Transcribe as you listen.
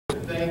to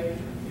thank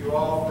you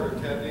all for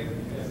attending,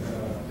 and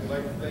I'd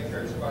like to thank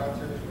our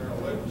sponsors, Merrill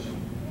Lynch,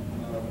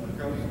 for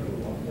coming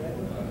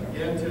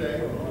again today.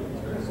 I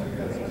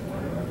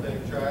thank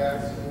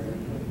Triax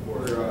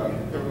for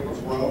coming as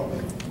well.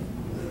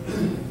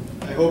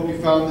 I hope you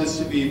found this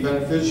to be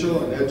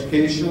beneficial and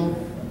educational.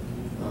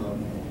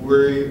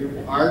 We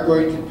are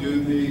going to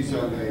do these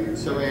on a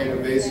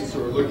semi-annual basis, so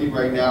we're looking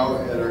right now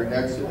at our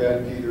next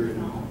event either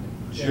in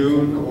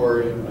June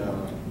or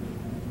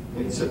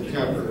in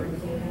September.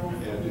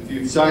 And if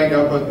you've signed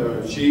up on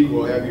the sheet,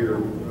 we'll have your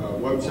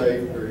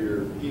website or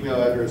your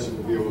email address, and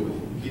we'll be able to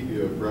keep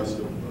you abreast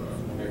of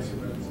the next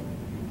events.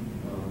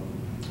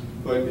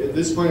 But at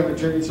this point, I'm going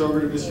to turn this over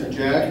to Mr.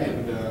 Jack,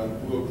 and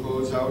we'll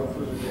close out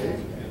for the day.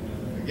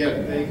 And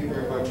again, thank you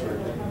very much for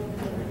attending.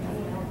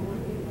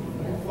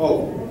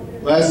 Oh,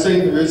 last thing,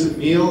 there is a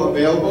meal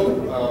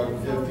available.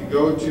 If you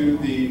go to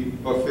the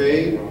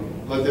buffet,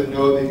 let them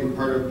know that you're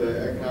part of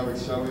the Economic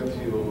Summit.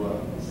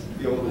 You'll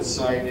be able to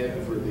sign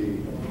in for the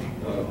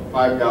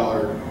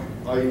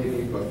 $5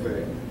 all-you-can-eat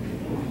buffet.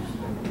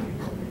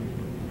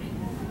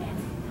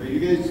 Are you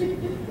guys?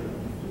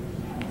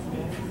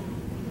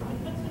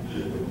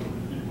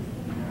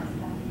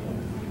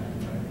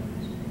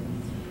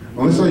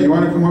 Melissa, you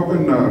want to come up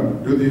and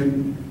do the?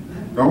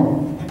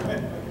 No?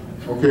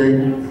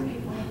 Okay.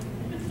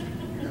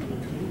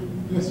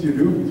 Yes, you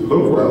do. You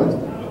look well.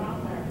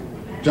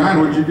 John,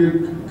 would you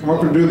come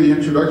up and do the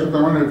introductions?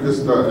 I want to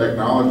just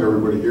acknowledge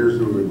everybody here.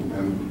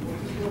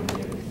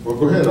 Well,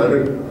 go ahead.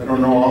 I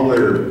don't know all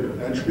their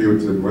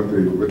attributes and what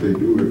they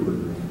do,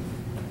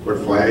 what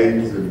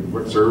flags and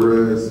what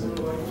service.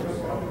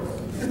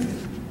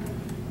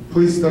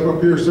 Please step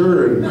up here,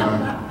 sir,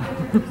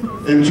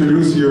 and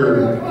introduce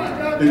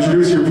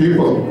your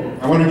people.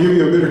 I want to give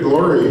you a bit of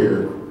glory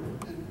here.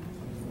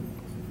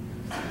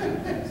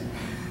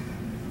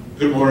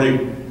 Good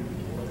morning.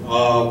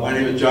 My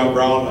name is John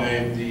Brown. I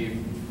am the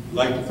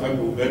Elected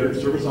Federal Veteran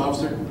Service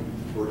Officer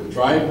for the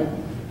tribe.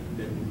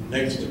 And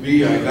next to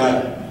me, I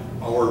got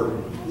our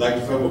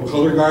Elected Federal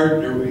Color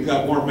Guard. We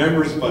got more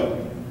members, but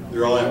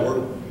they're all at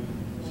work.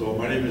 So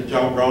my name is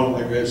John Brown.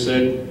 Like I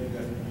said,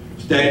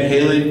 Stan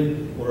Haley,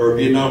 one of our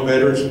Vietnam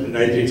veterans from the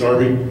United States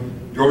Army.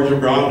 Georgia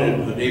Brown,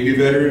 a Navy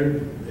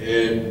veteran,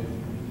 and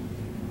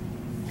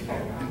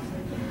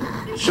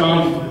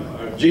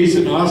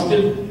Jason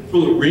Austin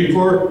from the Marine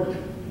Corps.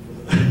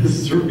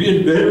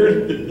 Serbian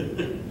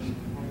veteran.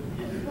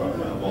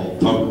 I'm all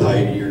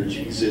tongue-tied here,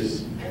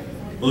 Jesus.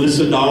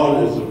 Melissa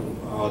Dowd is a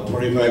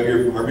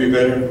 25-year Army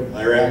veteran from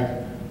Iraq.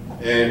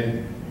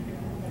 And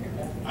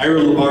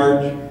Ira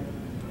Labarge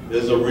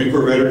is a Marine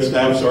Corps veteran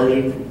staff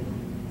sergeant.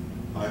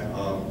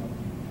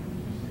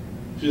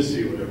 Just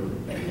see whatever.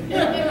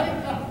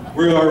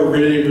 We are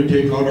ready to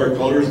take out our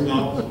colors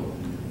now.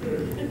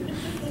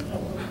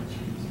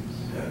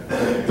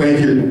 Thank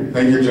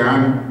you,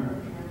 John.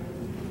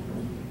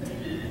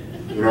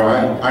 You know,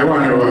 I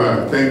want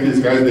to thank these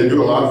guys. They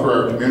do a lot for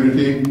our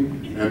community,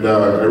 and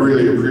I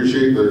really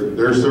appreciate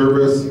their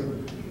service,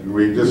 and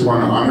we just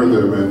want to honor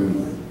them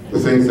and the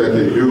things that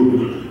they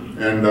do.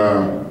 And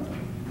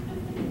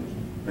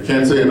I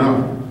can't say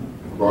enough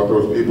about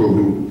those people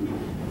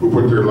who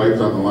put their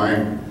lives on the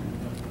line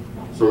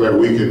so that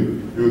we can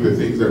do the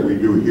things that we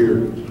do here.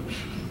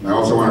 And I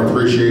also want to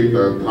appreciate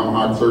the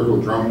Tomahawk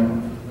Circle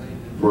Drum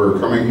for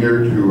coming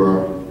here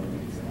to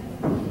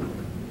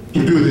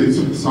do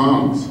these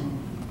songs.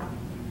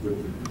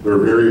 They're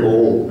very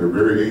old, they're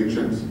very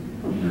ancient,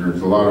 and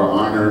there's a lot of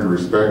honor and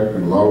respect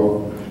and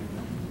love,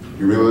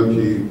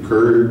 humility,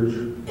 courage,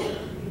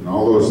 and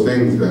all those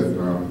things that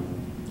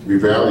we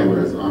value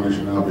as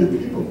Anishinaabe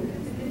people.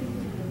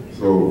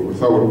 So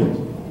without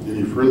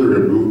any further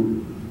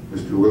ado,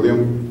 Mr.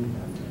 William,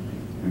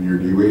 and your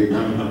DWA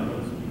gun,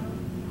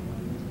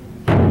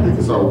 take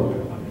us out.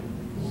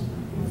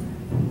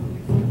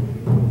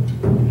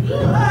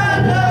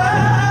 Yeah.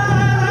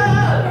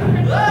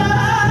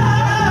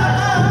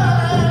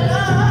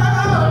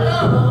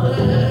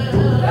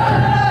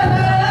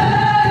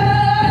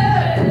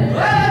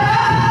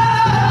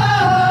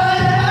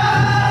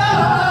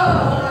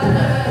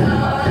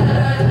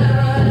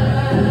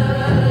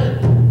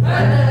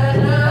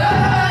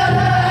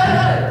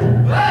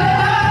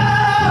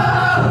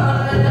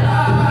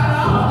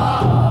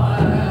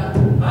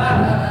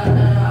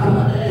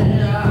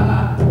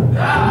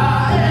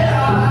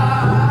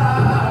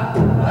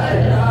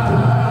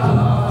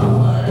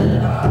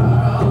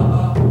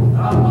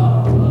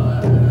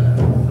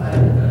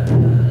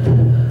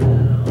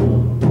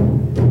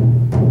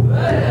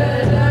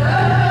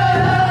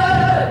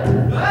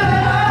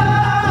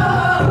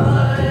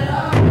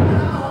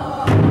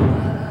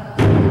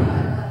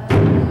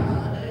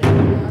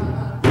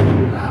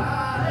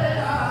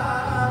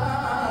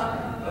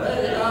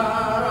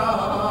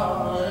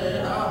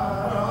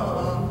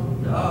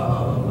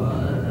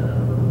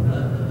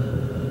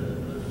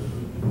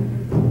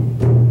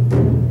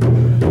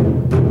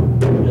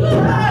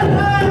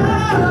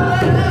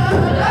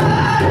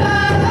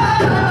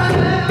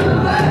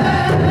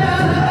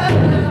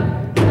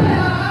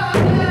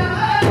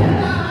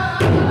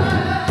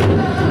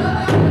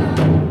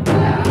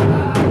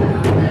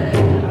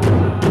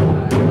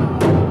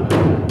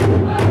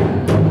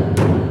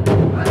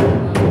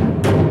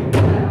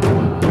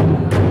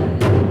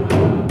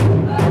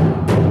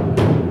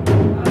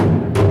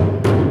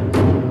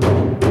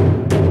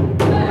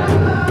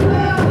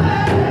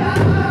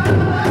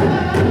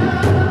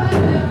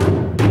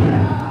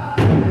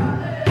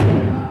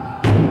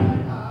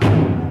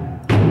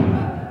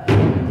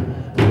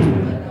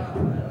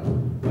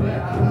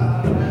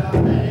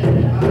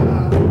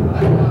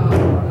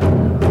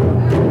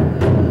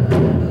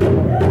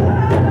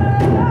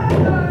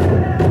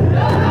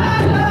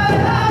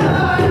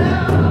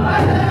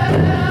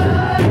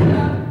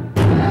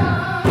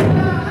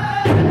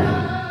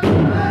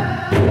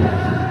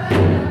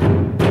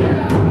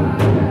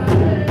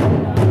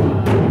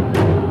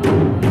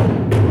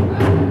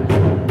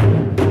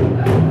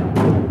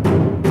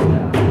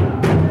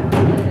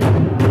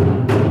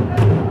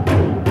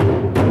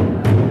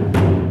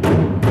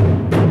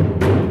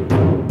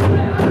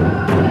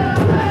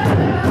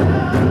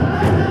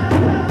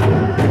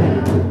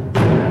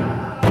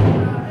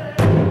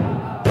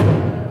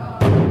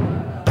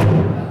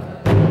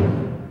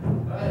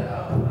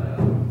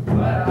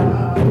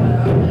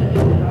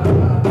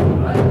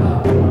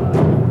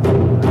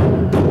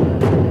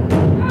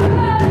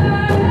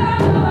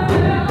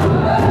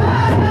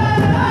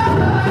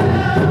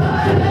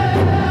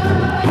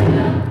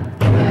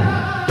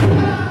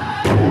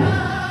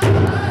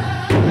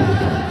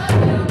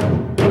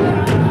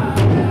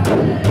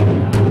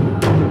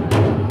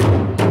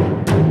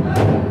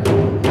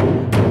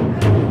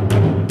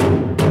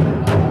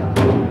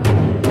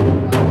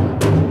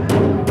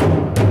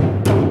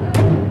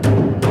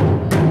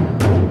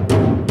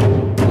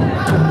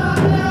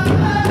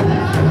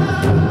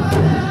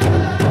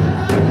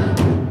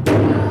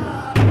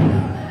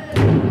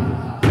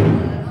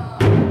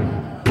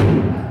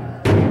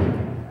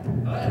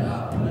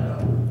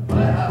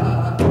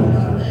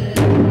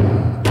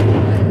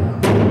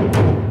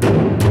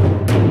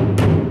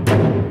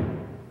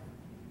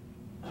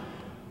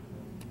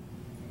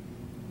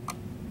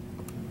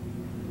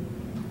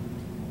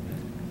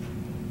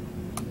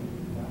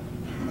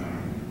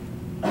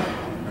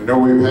 know,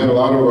 we've had a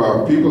lot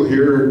of people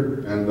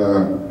here and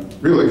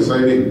real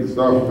exciting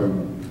stuff,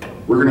 and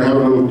we're going to have a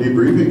little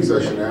debriefing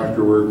session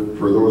afterward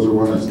for those who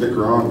want to stick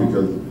around,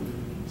 because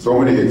so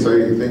many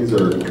exciting things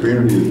that our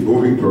community is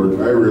moving toward.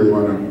 And I really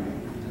want to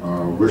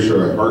wish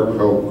a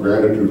heartfelt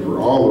gratitude for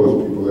all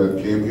those people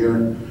that came here,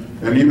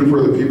 and even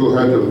for the people who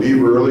had to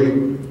leave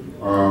early.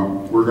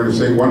 We're going to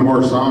sing one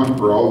more song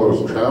for all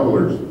those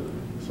travelers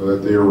so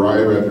that they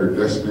arrive at their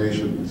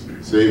destinations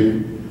safe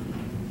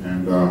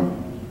and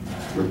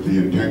with the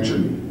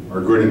intention,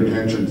 our good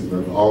intentions,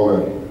 that all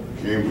that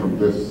came from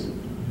this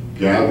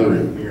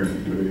gathering here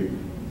today.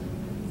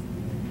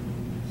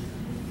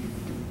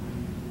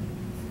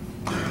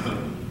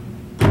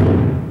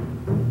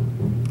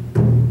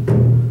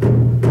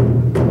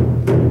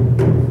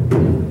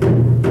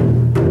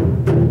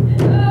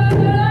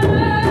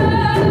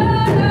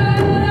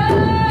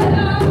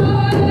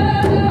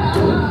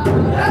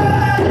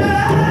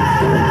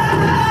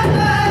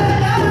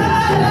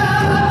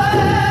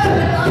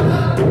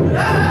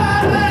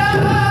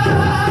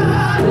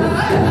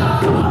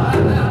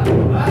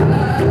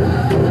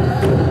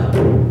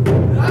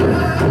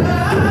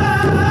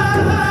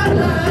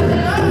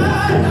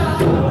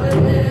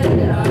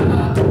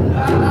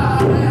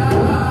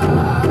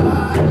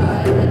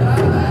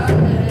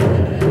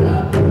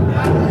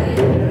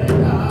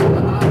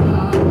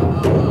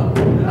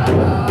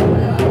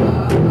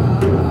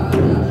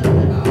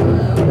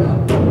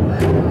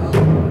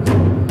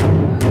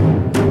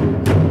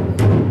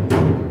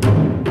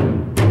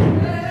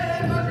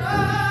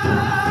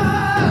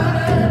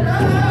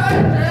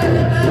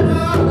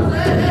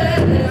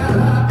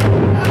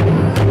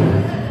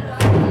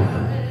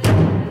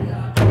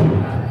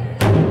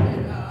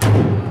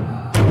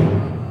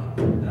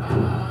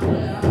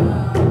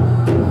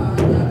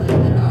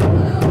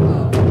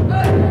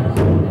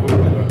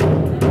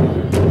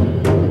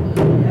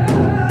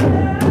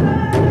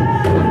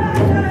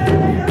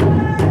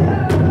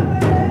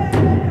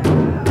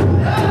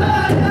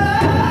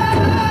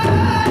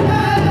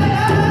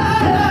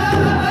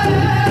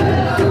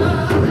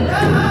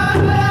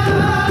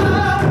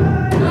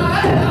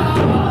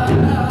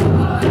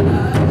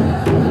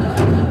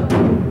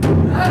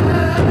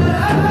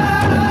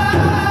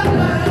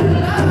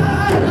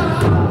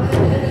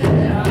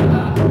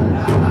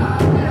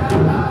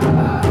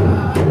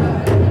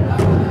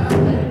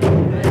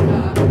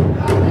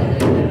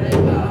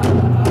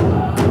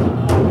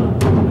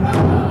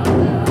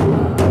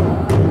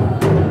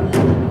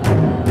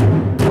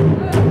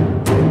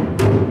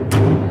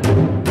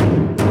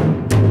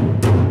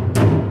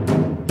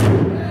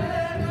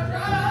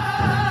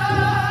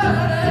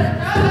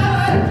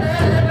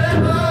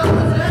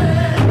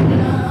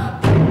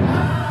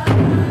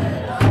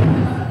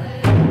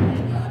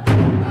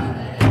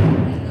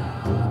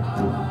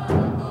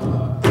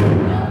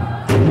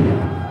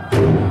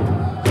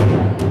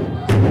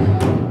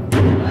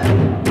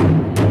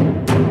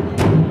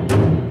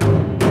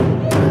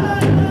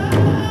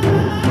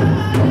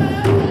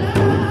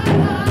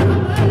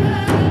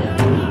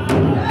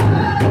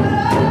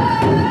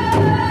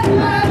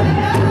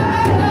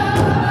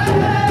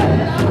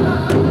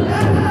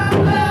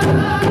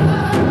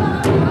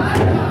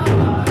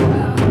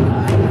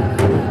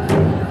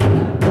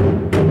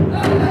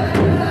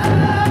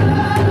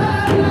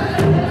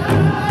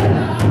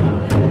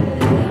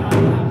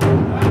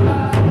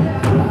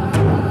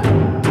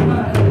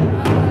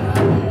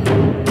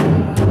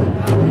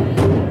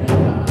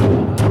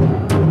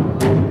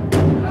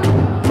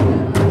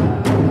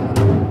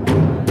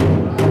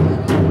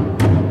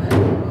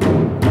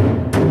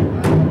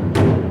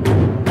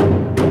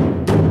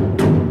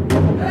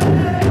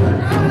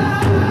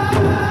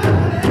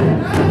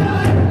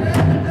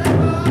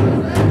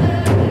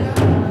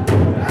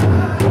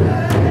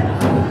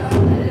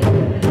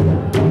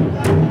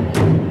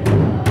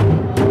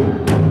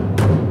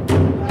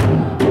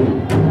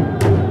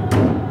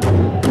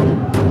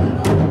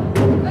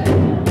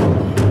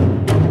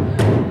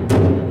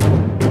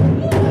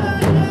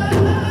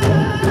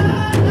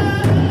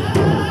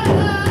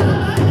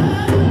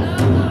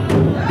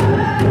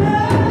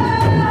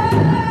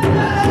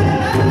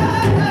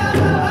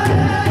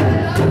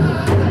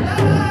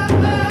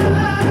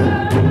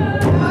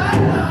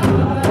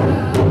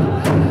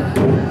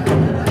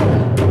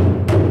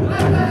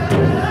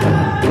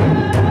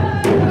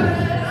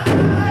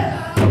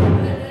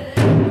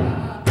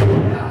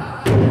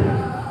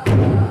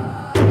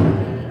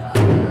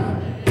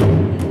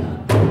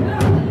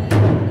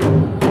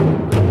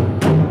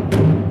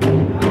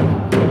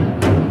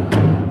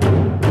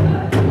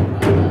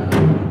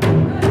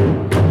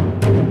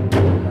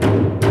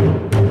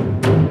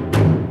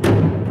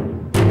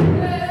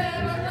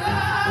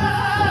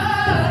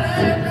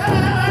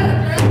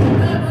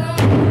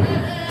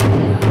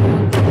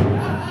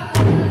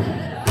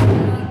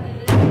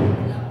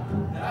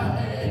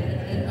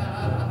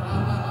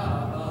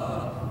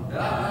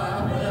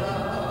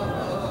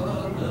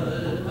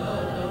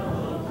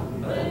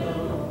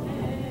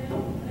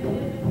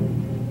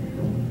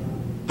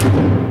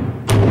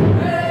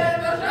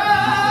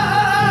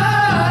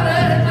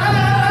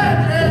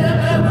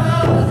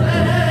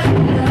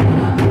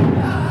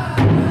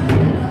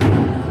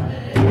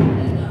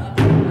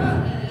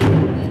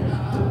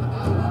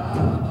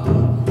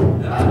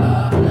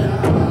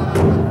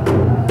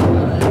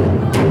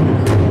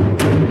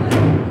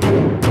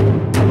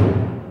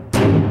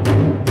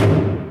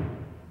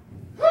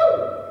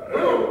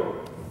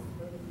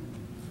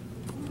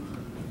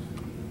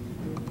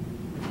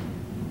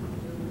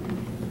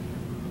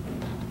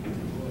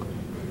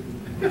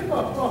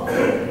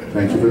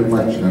 Thank you very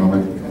much,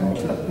 gentlemen. Thank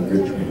you. We'll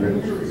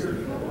get you.